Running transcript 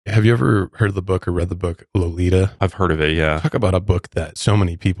Have you ever heard of the book or read the book Lolita? I've heard of it, yeah. Talk about a book that so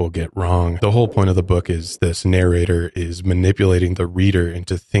many people get wrong. The whole point of the book is this narrator is manipulating the reader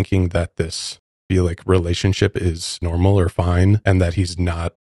into thinking that this relationship is normal or fine and that he's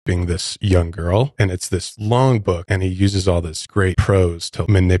not being this young girl. And it's this long book, and he uses all this great prose to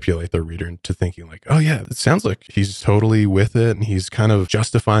manipulate the reader into thinking like, oh yeah, it sounds like he's totally with it and he's kind of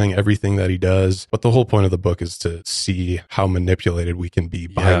justifying everything that he does. But the whole point of the book is to see how manipulated we can be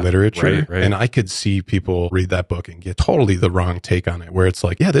by literature. Right. And I could see people read that book and get totally the wrong take on it, where it's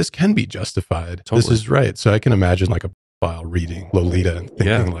like, yeah, this can be justified. Totally. This is right. So I can imagine like a while reading Lolita and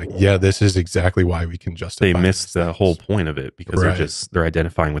thinking this is exactly why we can justify. They miss the whole point of it because they're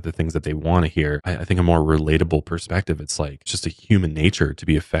identifying with the things that they want to hear. I think a more relatable perspective, it's like just a human nature to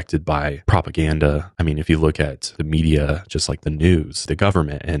be affected by propaganda. I mean, if you look at the media, just like the news, the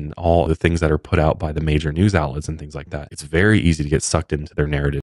government, and all the things that are put out by the major news outlets and things like that, it's very easy to get sucked into their narrative